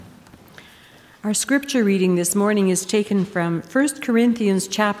Our scripture reading this morning is taken from 1 Corinthians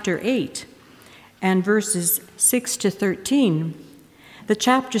chapter 8 and verses 6 to 13. The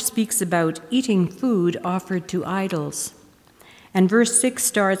chapter speaks about eating food offered to idols. And verse 6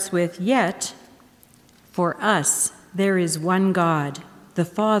 starts with, "Yet, for us there is one God, the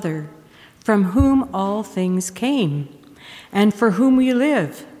Father, from whom all things came, and for whom we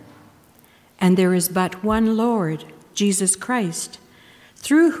live. And there is but one Lord, Jesus Christ,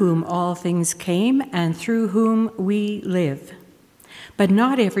 through whom all things came and through whom we live. But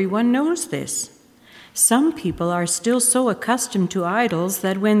not everyone knows this. Some people are still so accustomed to idols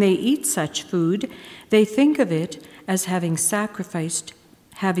that when they eat such food, they think of it as having been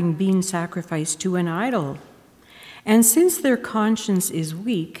sacrificed to an idol. And since their conscience is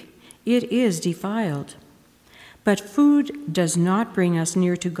weak, it is defiled. But food does not bring us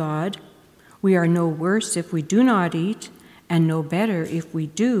near to God. We are no worse if we do not eat, and no better if we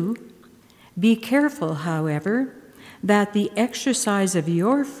do. Be careful, however, that the exercise of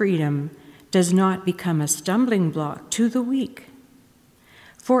your freedom does not become a stumbling block to the weak.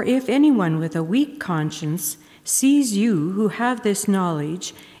 For if anyone with a weak conscience sees you who have this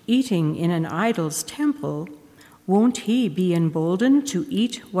knowledge eating in an idol's temple, won't he be emboldened to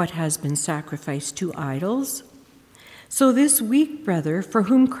eat what has been sacrificed to idols? So this weak brother for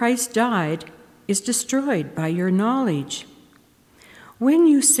whom Christ died is destroyed by your knowledge. When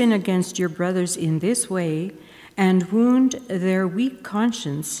you sin against your brothers in this way and wound their weak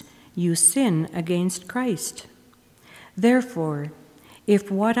conscience, you sin against Christ. Therefore,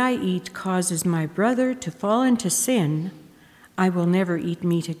 if what I eat causes my brother to fall into sin, I will never eat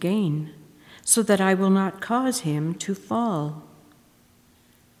meat again, so that I will not cause him to fall."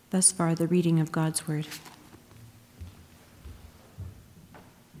 Thus far, the reading of God's word.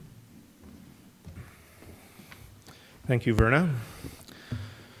 Thank you, Verna.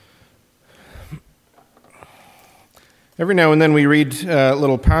 Every now and then we read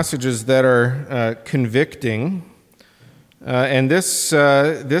little passages that are convicting, and this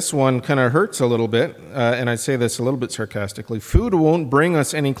one kind of hurts a little bit, and I say this a little bit sarcastically. Food won't bring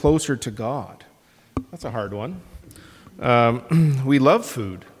us any closer to God. That's a hard one. We love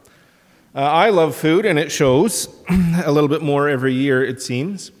food. I love food, and it shows a little bit more every year, it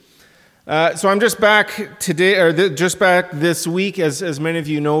seems. So I'm just back today, or just back this week, as many of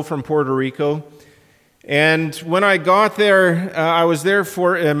you know, from Puerto Rico. And when I got there, I was there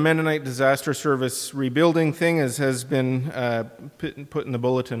for a Mennonite disaster service rebuilding thing, as has been put in the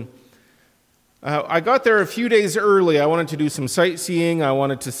bulletin. I got there a few days early. I wanted to do some sightseeing. I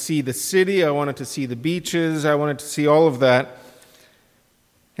wanted to see the city. I wanted to see the beaches. I wanted to see all of that.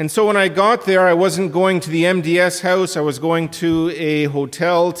 And so when I got there, I wasn't going to the MDS house. I was going to a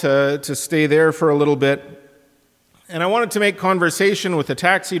hotel to stay there for a little bit. And I wanted to make conversation with the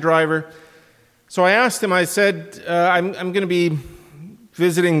taxi driver. So I asked him, I said, I'm going to be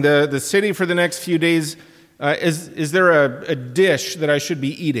visiting the city for the next few days. Is there a dish that I should be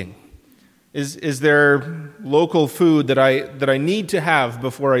eating? Is there local food that I need to have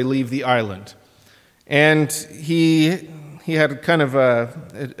before I leave the island? And he had kind of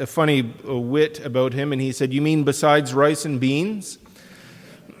a funny wit about him, and he said, "You mean besides rice and beans?"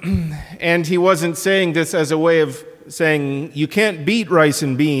 And he wasn't saying this as a way of saying you can't beat rice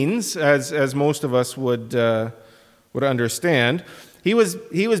and beans, as most of us would understand. He was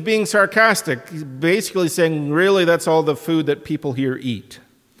being sarcastic, basically saying, really, that's all the food that people here eat.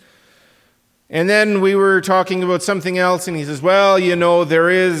 And then we were talking about something else, and he says, well, you know, there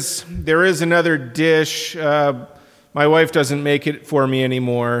is another dish. My wife doesn't make it for me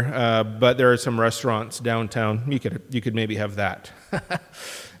anymore, but there are some restaurants downtown. You could maybe have that.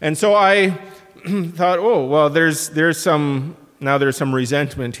 And so I thought, oh, well, there's some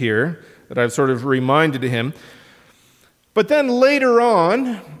resentment here that I've sort of reminded him. But then later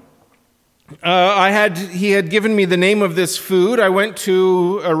on, he had given me the name of this food. I went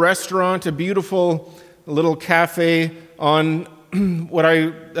to a restaurant, a beautiful little cafe on what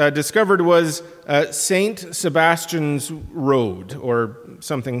I discovered was St. Sebastian's Road, or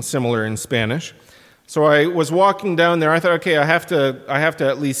something similar in Spanish. So I was walking down there. I thought, okay, I have to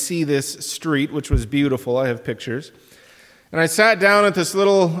at least see this street, which was beautiful. I have pictures. And I sat down at this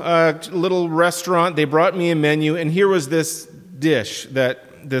little restaurant. They brought me a menu, and here was this dish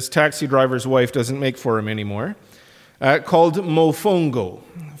that this taxi driver's wife doesn't make for him anymore, called mofongo.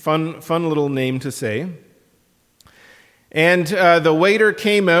 Fun little name to say. And the waiter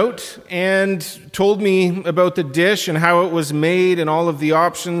came out and told me about the dish and how it was made and all of the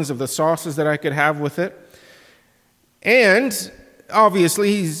options of the sauces that I could have with it. And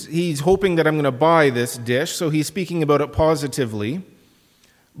obviously, he's hoping that I'm going to buy this dish, so he's speaking about it positively.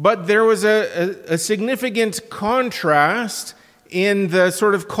 But there was a significant contrast in the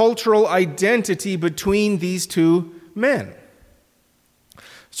sort of cultural identity between these two men.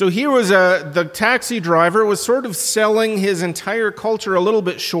 So here was the taxi driver was sort of selling his entire culture a little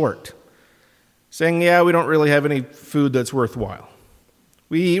bit short, saying, yeah, we don't really have any food that's worthwhile.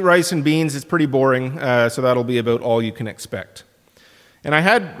 We eat rice and beans, it's pretty boring, so that'll be about all you can expect. And I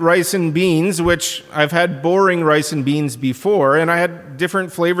had rice and beans, which I've had boring rice and beans before, and I had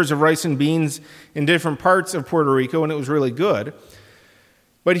different flavors of rice and beans in different parts of Puerto Rico, and it was really good.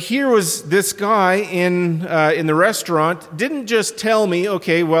 But here was this guy in the restaurant, didn't just tell me,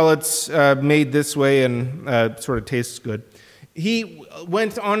 okay, well, it's made this way and sort of tastes good. He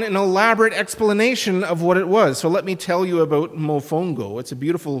went on an elaborate explanation of what it was. So let me tell you about mofongo. It's a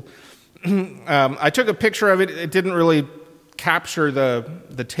beautiful... I took a picture of it. It didn't really capture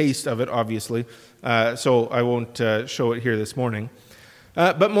the taste of it, obviously, so I won't show it here this morning.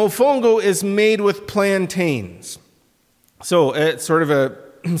 But mofongo is made with plantains. So it's sort of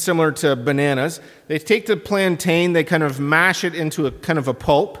similar to bananas. They take the plantain, they kind of mash it into a kind of a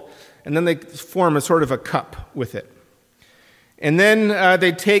pulp, and then they form a sort of a cup with it. And then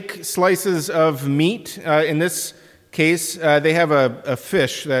they take slices of meat. In this case, they have a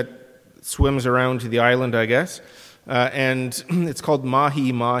fish that swims around to the island, I guess, and it's called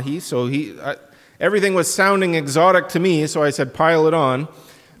mahi-mahi. So everything was sounding exotic to me, so I said, pile it on.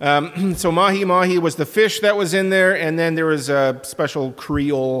 So mahi-mahi was the fish that was in there, and then there was a special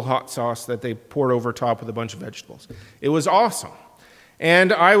Creole hot sauce that they poured over top with a bunch of vegetables. It was awesome.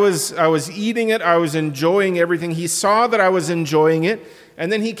 And I was eating it, I was enjoying everything. He saw that I was enjoying it,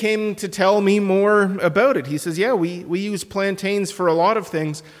 and then he came to tell me more about it. He says, yeah, we use plantains for a lot of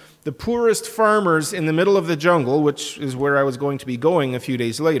things. The poorest farmers in the middle of the jungle, which is where I was going to be going a few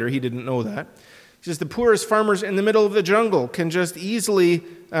days later, he didn't know that. He says, the poorest farmers in the middle of the jungle can just easily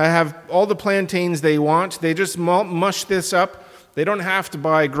have all the plantains they want. They just mush this up. They don't have to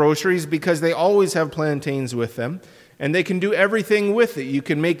buy groceries because they always have plantains with them. And they can do everything with it. You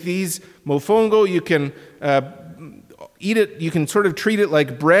can make these mofongo. You can eat it. You can sort of treat it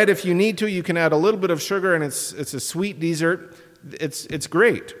like bread if you need to. You can add a little bit of sugar, and it's a sweet dessert. It's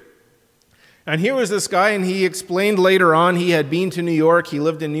great. And here was this guy, and he explained later on he had been to New York. He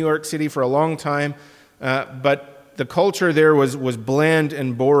lived in New York City for a long time, but the culture there was bland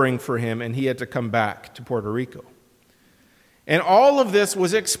and boring for him, and he had to come back to Puerto Rico. And all of this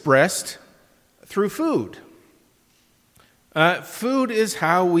was expressed through food. Food is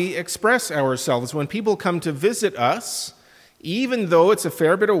how we express ourselves. When people come to visit us, even though it's a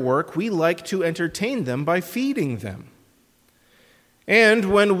fair bit of work, we like to entertain them by feeding them.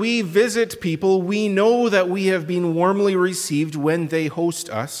 And when we visit people, we know that we have been warmly received when they host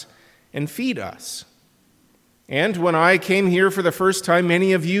us and feed us. And when I came here for the first time,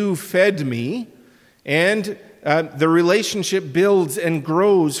 many of you fed me, and the relationship builds and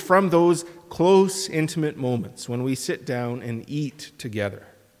grows from those close, intimate moments when we sit down and eat together.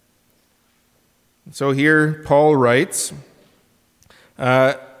 So here Paul writes,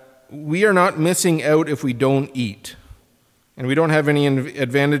 we are not missing out if we don't eat, and we don't have any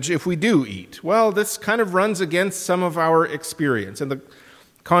advantage if we do eat. Well, this kind of runs against some of our experience, and the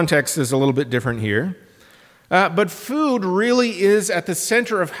context is a little bit different here. But food really is at the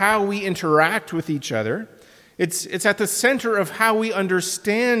center of how we interact with each other. It's at the center of how we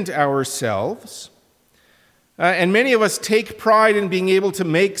understand ourselves. And many of us take pride in being able to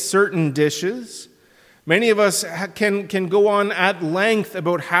make certain dishes. Many of us can go on at length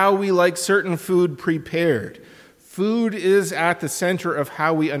about how we like certain food prepared. Food is at the center of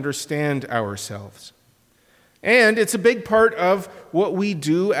how we understand ourselves. And it's a big part of what we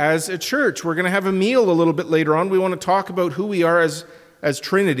do as a church. We're going to have a meal a little bit later on. We want to talk about who we are as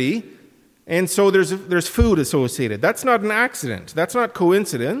Trinity. And so there's food associated. That's not an accident. That's not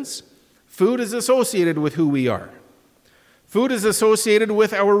coincidence. Food is associated with who we are. Food is associated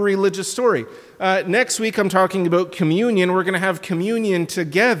with our religious story. Next week I'm talking about communion. We're going to have communion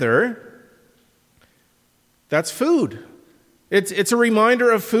together. That's food. It's a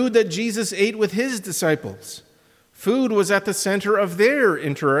reminder of food that Jesus ate with his disciples. Food was at the center of their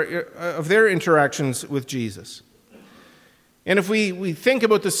interactions with Jesus. And if we think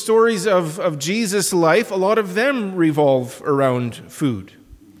about the stories of Jesus' life, a lot of them revolve around food.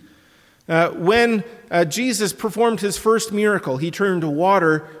 When Jesus performed his first miracle, he turned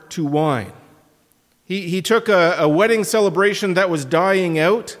water to wine. He took a wedding celebration that was dying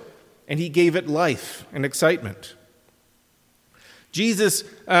out, and he gave it life and excitement. Jesus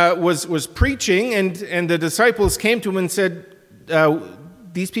was preaching, and the disciples came to him and said,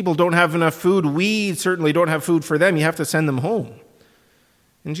 these people don't have enough food. We certainly don't have food for them. You have to send them home.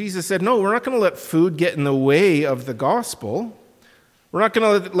 And Jesus said, no, we're not going to let food get in the way of the gospel. We're not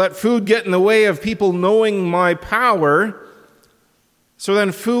going to let food get in the way of people knowing my power, so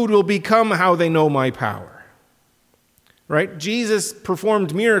then food will become how they know my power. Right? Jesus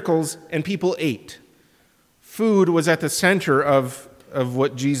performed miracles and people ate. Food was at the center of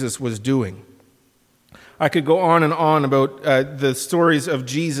what Jesus was doing. I could go on and on about the stories of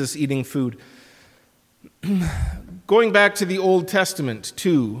Jesus eating food. Going back to the Old Testament,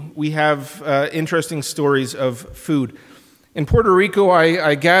 too, we have interesting stories of food. In Puerto Rico,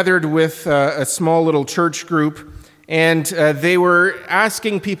 I gathered with a small little church group, and they were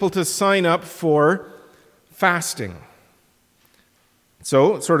asking people to sign up for fasting.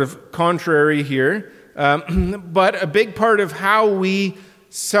 So, sort of contrary here, but a big part of how we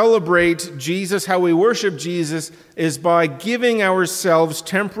celebrate Jesus, how we worship Jesus, is by giving ourselves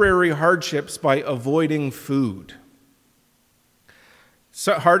temporary hardships by avoiding food.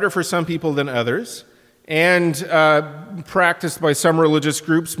 So harder for some people than others, and practiced by some religious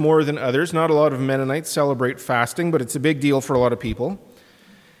groups more than others. Not a lot of Mennonites celebrate fasting, but it's a big deal for a lot of people.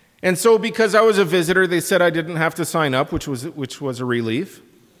 And so because I was a visitor, they said I didn't have to sign up, which was a relief.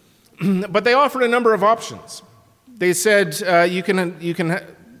 But they offered a number of options. They said you can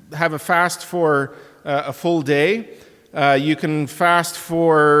have a fast for a full day. You can fast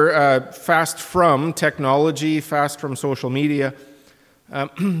from technology, fast from social media.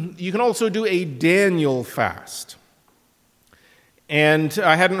 You can also do a Daniel fast. And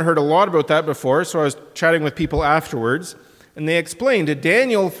I hadn't heard a lot about that before, so I was chatting with people afterwards, and they explained a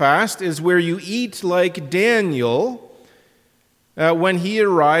Daniel fast is where you eat like Daniel when he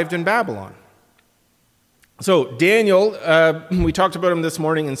arrived in Babylon. So Daniel, we talked about him this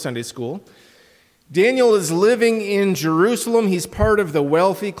morning in Sunday school. Daniel is living in Jerusalem. He's part of the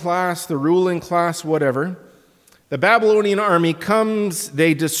wealthy class, the ruling class, whatever. The Babylonian army comes,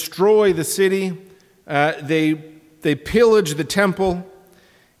 they destroy the city, they pillage the temple,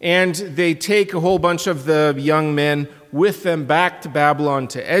 and they take a whole bunch of the young men with them back to Babylon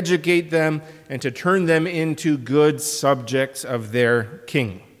to educate them and to turn them into good subjects of their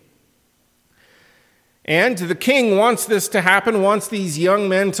king. And the king wants this to happen, wants these young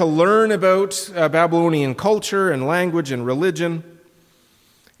men to learn about Babylonian culture and language and religion.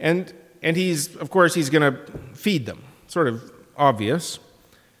 And he's going to feed them. Sort of obvious.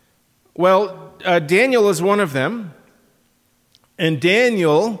 Well, Daniel is one of them. And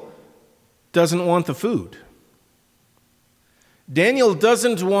Daniel doesn't want the food. Daniel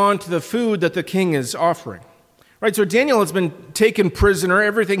doesn't want the food that the king is offering. Right, so Daniel has been taken prisoner.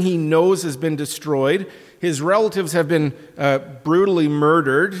 Everything he knows has been destroyed. His relatives have been brutally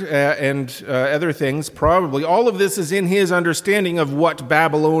murdered and other things, probably. All of this is in his understanding of what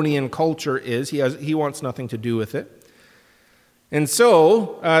Babylonian culture is. He wants nothing to do with it. And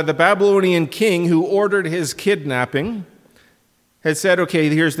so the Babylonian king who ordered his kidnapping has said, okay,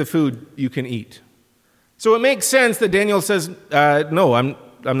 here's the food you can eat. So it makes sense that Daniel says, no, I'm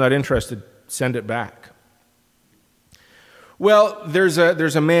not interested. Send it back. Well, there's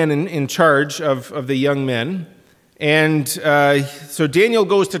a man in charge of the young men, and so Daniel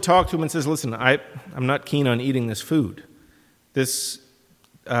goes to talk to him and says, listen, I'm not keen on eating this food.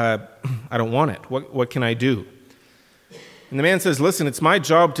 I don't want it. What can I do? And the man says, listen, it's my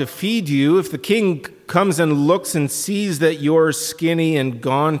job to feed you. If the king comes and looks and sees that you're skinny and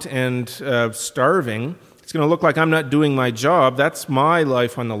gaunt and starving, it's going to look like I'm not doing my job. That's my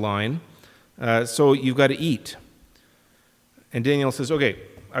life on the line. So you've got to eat. And Daniel says, okay,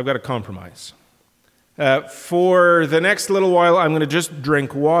 I've got a compromise. For the next little while, I'm going to just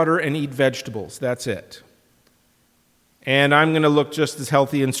drink water and eat vegetables. That's it. And I'm going to look just as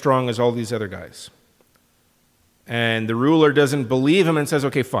healthy and strong as all these other guys. And the ruler doesn't believe him and says,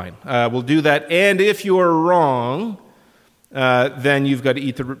 okay, fine, we'll do that. And if you're wrong, then you've got to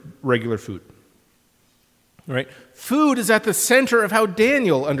eat the regular food. Right? Food is at the center of how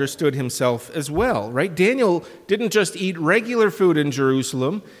Daniel understood himself as well, right? Daniel didn't just eat regular food in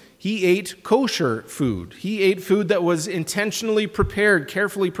Jerusalem. He ate kosher food. He ate food that was intentionally prepared,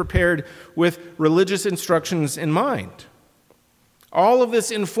 carefully prepared with religious instructions in mind. All of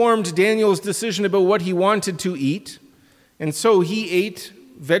this informed Daniel's decision about what he wanted to eat, and so he ate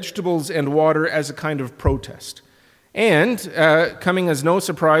vegetables and water as a kind of protest. And, coming as no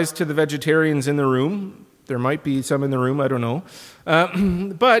surprise to the vegetarians in the room, there might be some in the room, I don't know.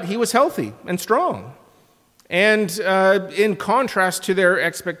 But he was healthy and strong, and in contrast to their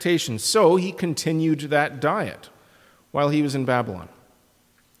expectations. So he continued that diet while he was in Babylon.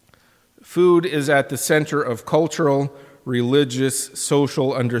 Food is at the center of cultural, religious,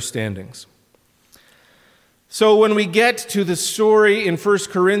 social understandings. So when we get to the story in 1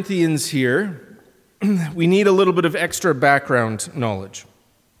 Corinthians here, we need a little bit of extra background knowledge.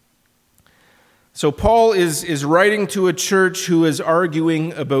 So Paul is writing to a church who is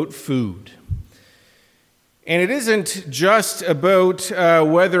arguing about food. And it isn't just about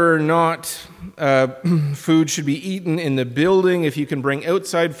whether or not food should be eaten in the building, if you can bring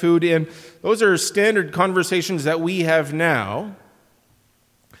outside food in. Those are standard conversations that we have now.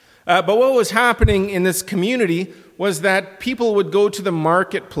 But what was happening in this community was that people would go to the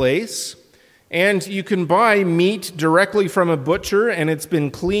marketplace, and you can buy meat directly from a butcher, and it's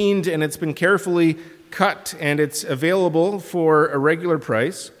been cleaned, and it's been carefully cut, and it's available for a regular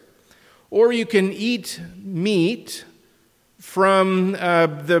price. Or you can eat meat from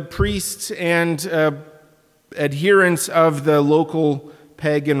the priests and adherents of the local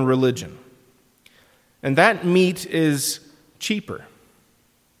pagan religion. And that meat is cheaper.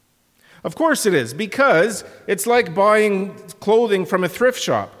 Of course it is, because it's like buying clothing from a thrift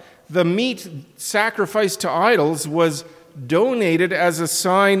shop. The meat sacrificed to idols was donated as a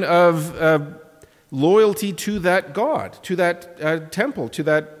sign of loyalty to that god, to that temple, to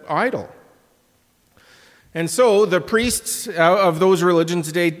that idol. And so the priests of those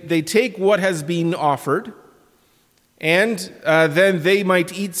religions, they take what has been offered, and then they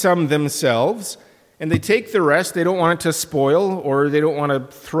might eat some themselves, and they take the rest. They don't want it to spoil, or they don't want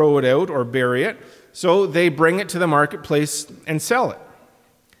to throw it out or bury it, so they bring it to the marketplace and sell it.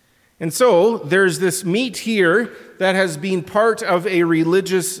 And so there's this meat here that has been part of a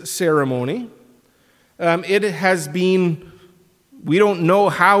religious ceremony. It has been... We don't know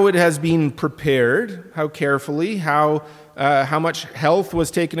how it has been prepared, how carefully, how much health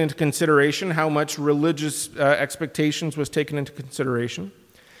was taken into consideration, how much religious expectations was taken into consideration.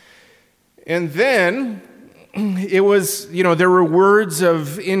 And then it was, there were words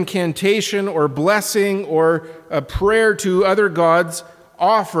of incantation or blessing or a prayer to other gods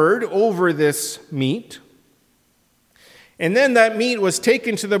offered over this meat. And then that meat was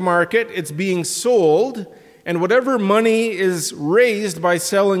taken to the market, it's being sold, and whatever money is raised by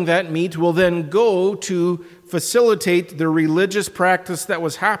selling that meat will then go to facilitate the religious practice that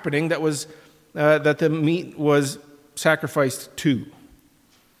was happening, that the meat was sacrificed to.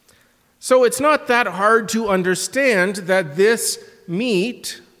 So it's not that hard to understand that this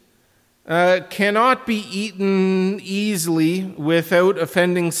meat cannot be eaten easily without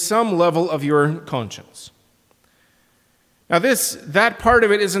offending some level of your conscience. Now that part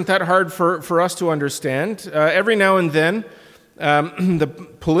of it isn't that hard for us to understand. Every now and then, the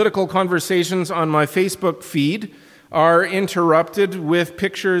political conversations on my Facebook feed are interrupted with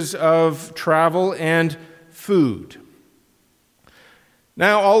pictures of travel and food.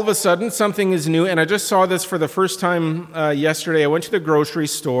 Now, all of a sudden, something is new, and I just saw this for the first time yesterday. I went to the grocery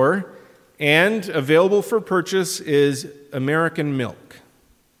store, and available for purchase is American milk.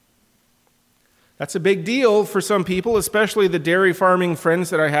 That's a big deal for some people, especially the dairy farming friends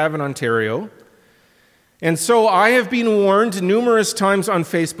that I have in Ontario. And so I have been warned numerous times on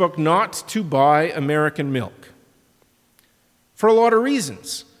Facebook not to buy American milk for a lot of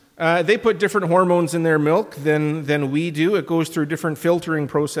reasons. They put different hormones in their milk than we do. It goes through different filtering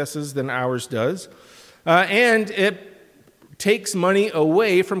processes than ours does. And it takes money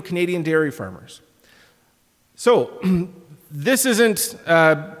away from Canadian dairy farmers. So this isn't...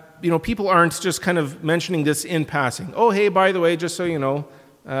 people aren't just kind of mentioning this in passing. Oh, hey, by the way, just so you know,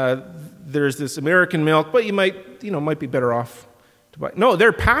 there's this American milk, but you might be better off to buy. No,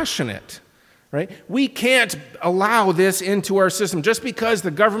 they're passionate, right? We can't allow this into our system. Just because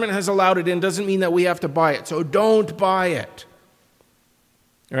the government has allowed it in doesn't mean that we have to buy it. So don't buy it.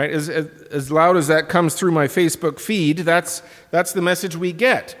 All right? As loud as that comes through my Facebook feed, that's the message we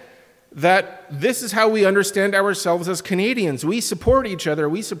get. That this is how we understand ourselves as Canadians. We support each other.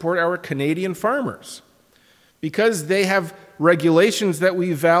 We support our Canadian farmers because they have regulations that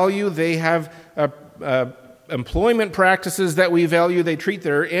we value. They have employment practices that we value. They treat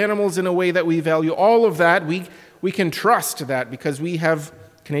their animals in a way that we value. All of that, we can trust that because we have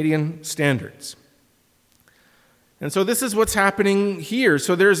Canadian standards. And so this is what's happening here.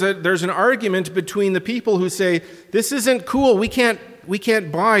 So there's an argument between the people who say, this isn't cool, we can't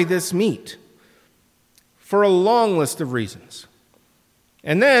buy this meat, for a long list of reasons.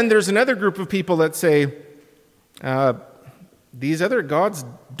 And then there's another group of people that say, these other gods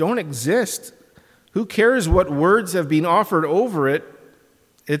don't exist. Who cares what words have been offered over it?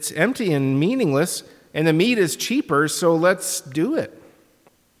 It's empty and meaningless, and the meat is cheaper, so let's do it.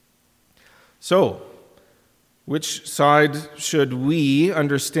 So, which side should we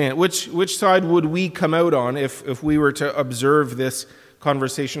understand? Which side would we come out on if we were to observe this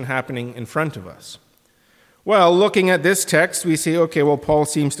conversation happening in front of us? Well, looking at this text, we see, okay, well, Paul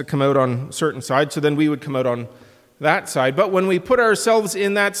seems to come out on a certain side, so then we would come out on that side. But when we put ourselves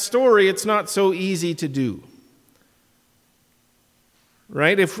in that story, it's not so easy to do.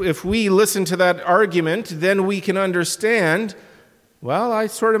 Right? If we listen to that argument, then we can understand, well, I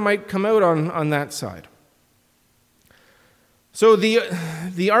sort of might come out on that side. So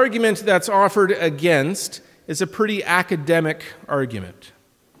the argument that's offered against is a pretty academic argument.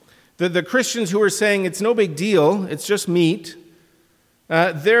 The Christians who are saying it's no big deal, it's just meat,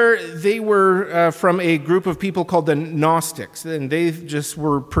 they were from a group of people called the Gnostics, and they just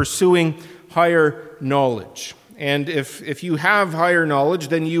were pursuing higher knowledge. And if you have higher knowledge,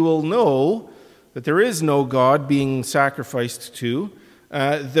 then you will know that there is no God being sacrificed to.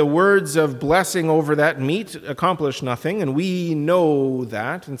 The words of blessing over that meat accomplish nothing, and we know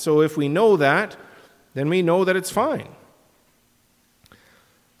that. And so if we know that, then we know that it's fine.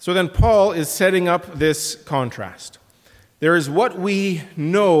 So then Paul is setting up this contrast. There is what we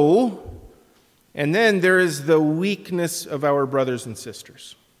know, and then there is the weakness of our brothers and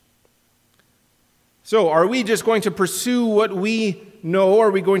sisters. So are we just going to pursue what we know?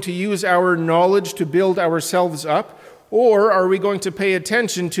 Are we going to use our knowledge to build ourselves up? Or are we going to pay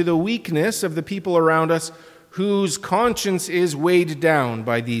attention to the weakness of the people around us whose conscience is weighed down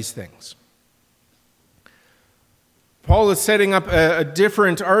by these things? Paul is setting up a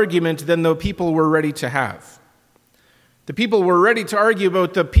different argument than the people were ready to have. The people were ready to argue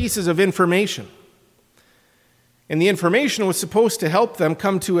about the pieces of information. And the information was supposed to help them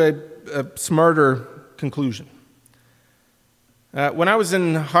come to a smarter conclusion. When I was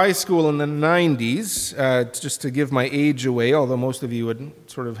in high school in the 90s, just to give my age away, although most of you would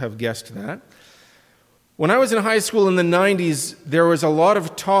sort of have guessed that, when I was in high school in the 90s, there was a lot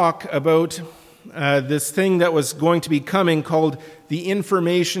of talk about this thing that was going to be coming called the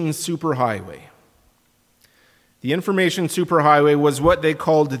information superhighway. The information superhighway was what they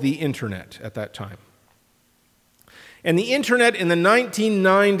called the internet at that time. And the internet in the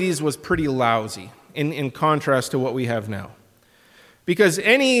 1990s was pretty lousy in contrast to what we have now. Because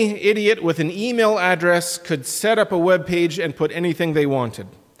any idiot with an email address could set up a web page and put anything they wanted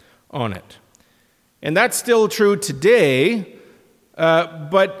on it. And that's still true today,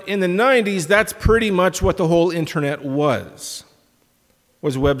 but in the 90s, that's pretty much what the whole internet was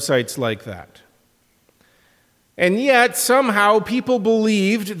websites like that. And yet, somehow, people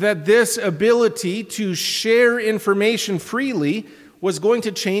believed that this ability to share information freely was going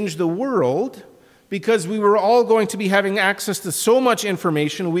to change the world, because we were all going to be having access to so much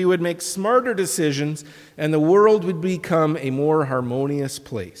information, we would make smarter decisions, and the world would become a more harmonious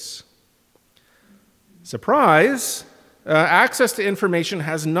place. Surprise! Access to information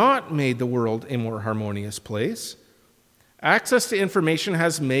has not made the world a more harmonious place. Access to information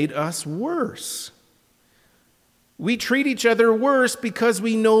has made us worse. We treat each other worse because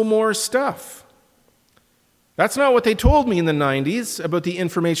we know more stuff. That's not what they told me in the 90s about the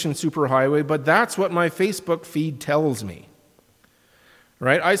information superhighway, but that's what my Facebook feed tells me.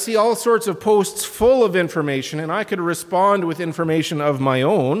 Right? I see all sorts of posts full of information, and I could respond with information of my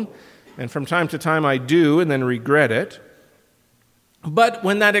own, and from time to time I do and then regret it. But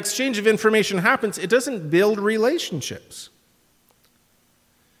when that exchange of information happens, it doesn't build relationships.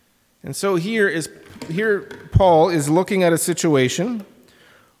 And so here Paul is looking at a situation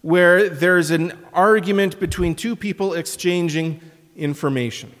where there's an argument between two people exchanging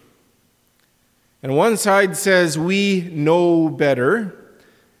information. And one side says, we know better,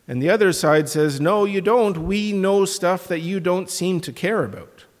 and the other side says, no, you don't. We know stuff that you don't seem to care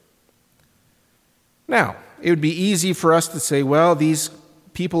about. Now, it would be easy for us to say, well, these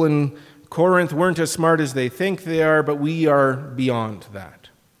people in Corinth weren't as smart as they think they are, but we are beyond that.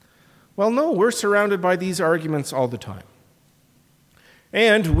 Well, no, we're surrounded by these arguments all the time.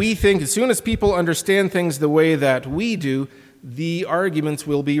 And we think as soon as people understand things the way that we do, the arguments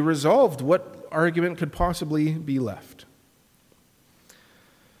will be resolved. What argument could possibly be left?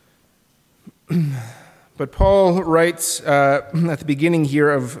 But Paul writes at the beginning here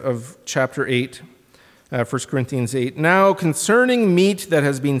of chapter 8, 1 Corinthians 8, now concerning meat that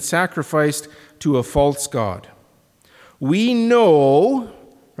has been sacrificed to a false god, we know,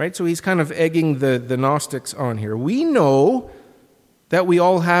 right? So he's kind of egging the Gnostics on here. We know that we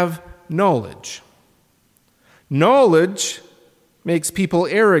all have knowledge. Knowledge makes people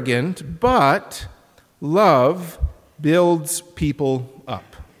arrogant, but love builds people up.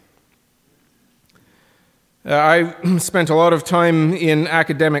 I spent a lot of time in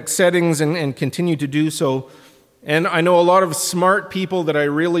academic settings and continue to do so, and I know a lot of smart people that I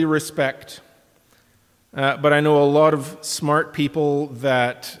really respect, but I know a lot of smart people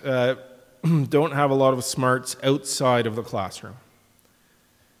that don't have a lot of smarts outside of the classroom.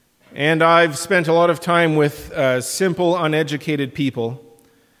 And I've spent a lot of time with simple, uneducated people,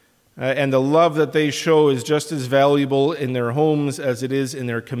 and the love that they show is just as valuable in their homes as it is in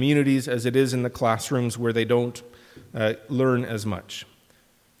their communities, as it is in the classrooms where they don't learn as much.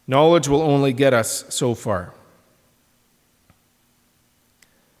 Knowledge will only get us so far.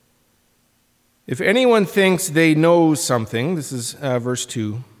 If anyone thinks they know something, this is verse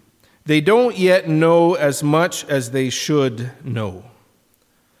 2, they don't yet know as much as they should know.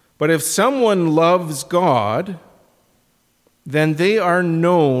 But if someone loves God, then they are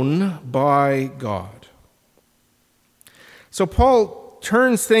known by God. So Paul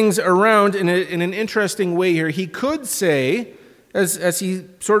turns things around in an interesting way here. He could say, as he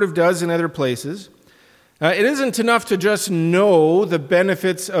sort of does in other places, it isn't enough to just know the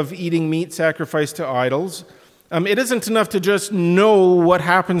benefits of eating meat sacrificed to idols. It isn't enough to just know what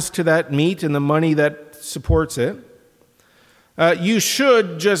happens to that meat and the money that supports it. You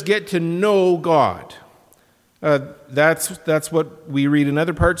should just get to know God. That's what we read in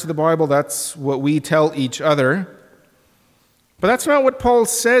other parts of the Bible. That's what we tell each other. But that's not what Paul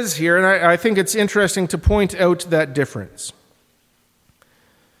says here, and I think it's interesting to point out that difference.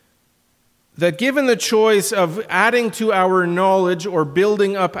 That given the choice of adding to our knowledge or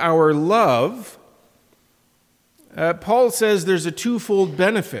building up our love, Paul says there's a twofold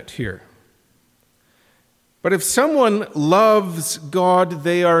benefit here. But if someone loves God,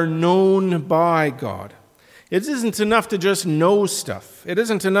 they are known by God. It isn't enough to just know stuff. It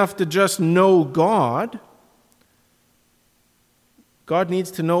isn't enough to just know God. God needs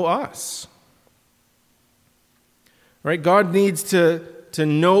to know us. Right? God needs to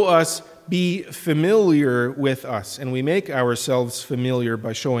know us, be familiar with us, and we make ourselves familiar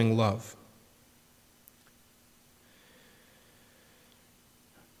by showing love.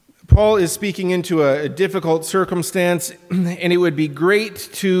 Paul is speaking into a difficult circumstance, and it would be great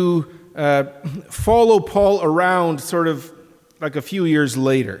to follow Paul around sort of like a few years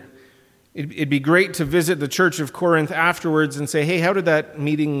later. It'd be great to visit the church of Corinth afterwards and say, hey, how did that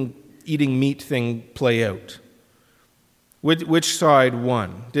eating meat thing play out? Which side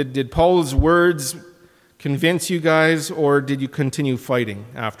won? Did Paul's words convince you guys, or did you continue fighting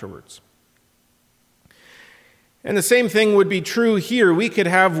afterwards? And the same thing would be true here. We could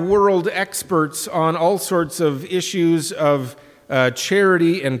have world experts on all sorts of issues of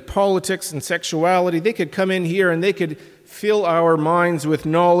charity and politics and sexuality. They could come in here and they could fill our minds with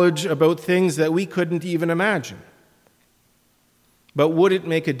knowledge about things that we couldn't even imagine. But would it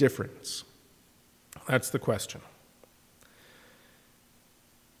make a difference? That's the question.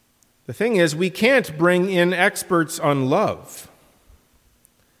 The thing is, we can't bring in experts on love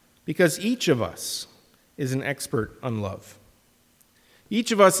because each of us is an expert on love.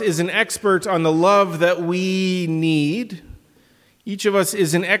 Each of us is an expert on the love that we need. Each of us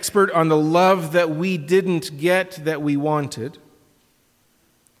is an expert on the love that we didn't get, that we wanted.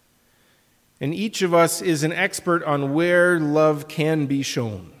 And each of us is an expert on where love can be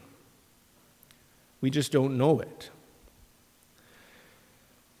shown. We just don't know it.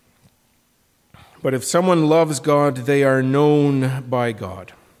 But if someone loves God, they are known by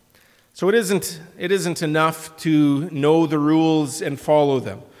God. So it isn't enough to know the rules and follow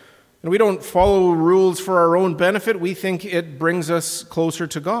them. And we don't follow rules for our own benefit. We think it brings us closer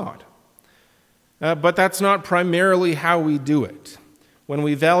to God. But that's not primarily how we do it. When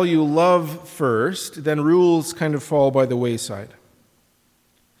we value love first, then rules kind of fall by the wayside.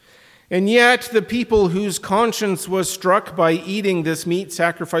 And yet, the people whose conscience was struck by eating this meat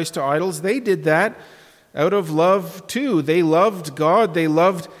sacrificed to idols, they did that out of love too. They loved God. They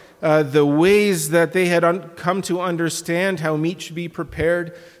loved the ways that they had come to understand how meat should be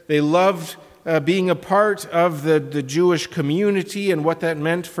prepared. They loved being a part of the Jewish community and what that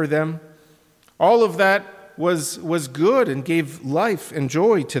meant for them. All of that was good and gave life and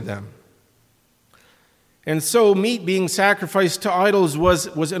joy to them. And so meat being sacrificed to idols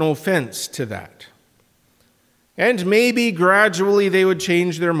was an offense to that. And maybe gradually they would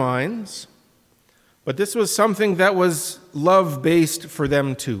change their minds, but this was something that was love-based for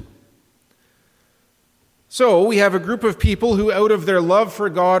them too. So we have a group of people who, out of their love for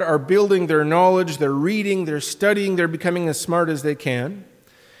God, are building their knowledge, they're reading, they're studying, they're becoming as smart as they can.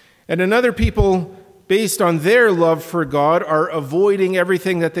 And another people, based on their love for God, are avoiding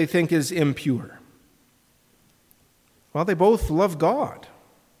everything that they think is impure. Well, they both love God.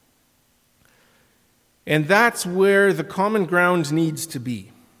 And that's where the common ground needs to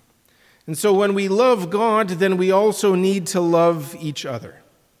be. And so when we love God, then we also need to love each other.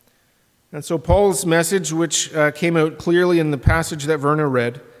 And so Paul's message, which came out clearly in the passage that Verna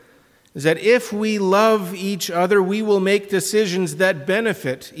read, is that if we love each other, we will make decisions that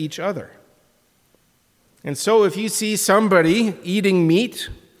benefit each other. And so if you see somebody eating meat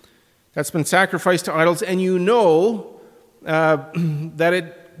that's been sacrificed to idols, and you know that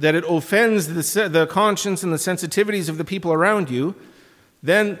it offends the conscience and the sensitivities of the people around you,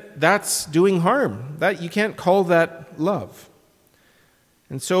 then that's doing harm. That you can't call that love.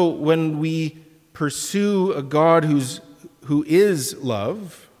 And so when we pursue a God who is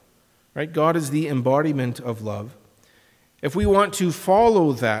love, right? God is the embodiment of love. If we want to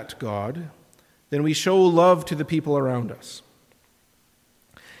follow that God, then we show love to the people around us.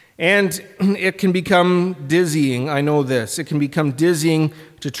 And it can become dizzying, I know this. It can become dizzying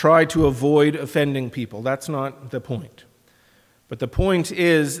to try to avoid offending people. That's not the point. But the point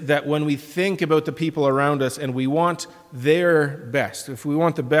is that when we think about the people around us and we want their best, if we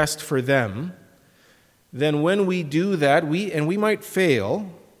want the best for them, then when we do that, we might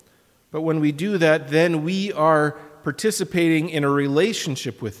fail, but when we do that, then we are participating in a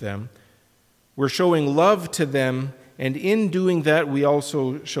relationship with them. We're showing love to them, and in doing that, we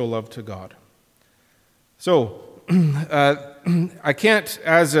also show love to God. So, I can't,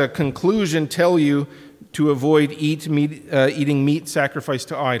 as a conclusion, tell you to avoid eating meat sacrificed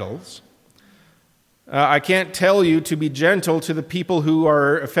to idols. I can't tell you to be gentle to the people who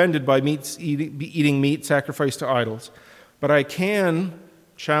are offended by eating meat sacrificed to idols. But I can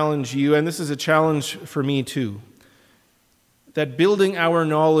challenge you, and this is a challenge for me too, that building our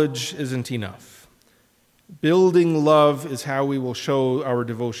knowledge isn't enough. Building love is how we will show our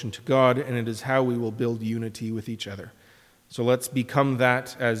devotion to God, and it is how we will build unity with each other. So let's become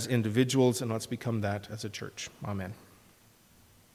that as individuals, and let's become that as a church. Amen.